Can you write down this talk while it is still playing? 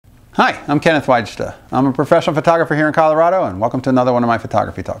Hi, I'm Kenneth WAJDA. I'm a professional photographer here in Colorado, and welcome to another one of my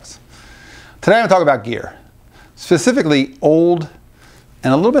photography talks. Today I'm going to talk about gear, specifically old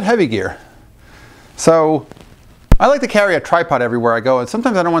and a little bit heavy gear. So I like to carry a tripod everywhere I go, and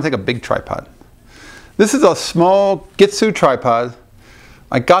sometimes I don't want to take a big tripod. This is a small Gitzo tripod.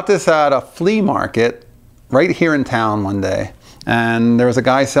 I got this at a flea market right here in town one day, and there was a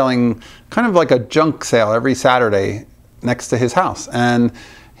guy selling kind of like a junk sale every Saturday next to his house, and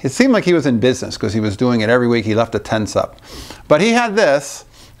it seemed like he was in business because he was doing it every week. He left the tents up. But he had this,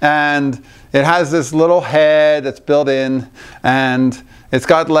 and it has this little head that's built in, and it's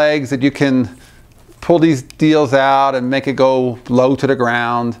got legs that you can pull these deals out and make it go low to the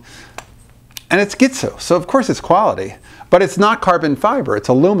ground. And it's Gitzo, so of course it's quality. But it's not carbon fiber, it's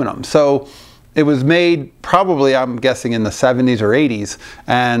aluminum. So it was made probably, I'm guessing, in the 70s or 80s,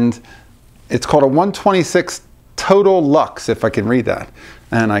 and it's called a 126 Total Lux, if I can read that.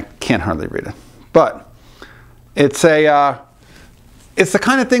 And I can't hardly read it. But it's the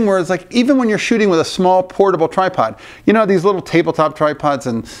kind of thing where it's like, even when you're shooting with a small portable tripod, you know these little tabletop tripods,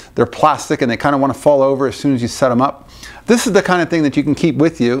 and they're plastic and they kind of want to fall over as soon as you set them up. This is the kind of thing that you can keep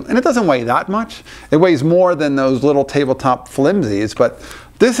with you, and it doesn't weigh that much. It weighs more than those little tabletop flimsies, but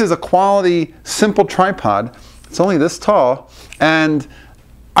this is a quality, simple tripod. It's only this tall, and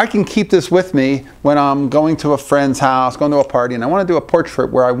I can keep this with me when I'm going to a friend's house, going to a party, and I want to do a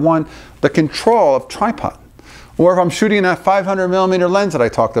portrait where I want the control of tripod. Or if I'm shooting that 500mm lens that I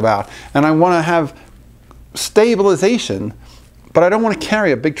talked about, and I want to have stabilization, but I don't want to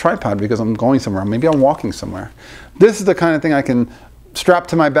carry a big tripod because I'm going somewhere. Maybe I'm walking somewhere. This is the kind of thing I can strap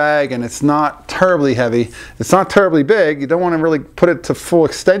to my bag, and it's not terribly heavy. It's not terribly big. You don't want to really put it to full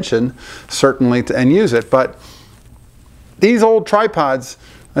extension, certainly, and use it. But these old tripods,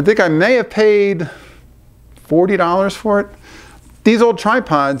 I think I may have paid $40 for it. These old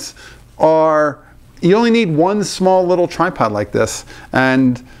tripods are, you only need one small little tripod like this,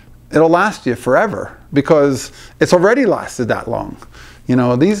 and it'll last you forever because it's already lasted that long. You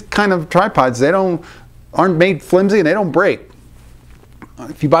know, these kind of tripods, aren't made flimsy and they don't break.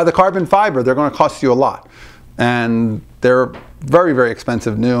 If you buy the carbon fiber, they're going to cost you a lot. And they're very, very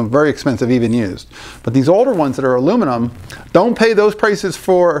expensive new and very expensive even used. But these older ones that are aluminum, don't pay those prices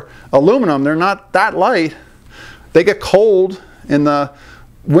for aluminum. They're not that light. They get cold in the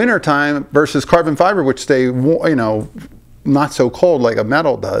winter time versus carbon fiber, which stay, you know, not so cold like a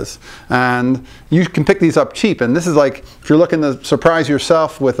metal does. And you can pick these up cheap. And this is like, if you're looking to surprise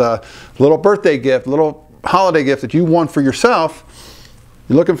yourself with a little birthday gift, little holiday gift that you want for yourself,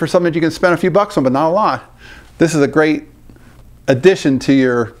 you're looking for something that you can spend a few bucks on, but not a lot. This is a great addition to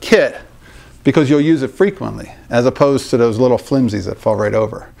your kit because you'll use it frequently, as opposed to those little flimsies that fall right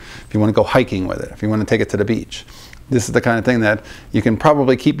over. If you want to go hiking with it, if you want to take it to the beach. This is the kind of thing that you can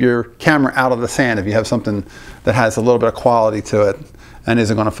probably keep your camera out of the sand if you have something that has a little bit of quality to it and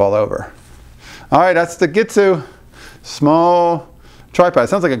isn't going to fall over. All right, that's the Gitzo small tripod. It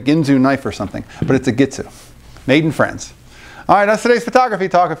sounds like a Ginzu knife or something, but it's a Gitzo, made in France. All right, that's today's photography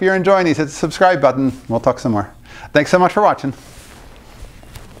talk. If you're enjoying these, hit the subscribe button. We'll talk some more. Thanks so much for watching.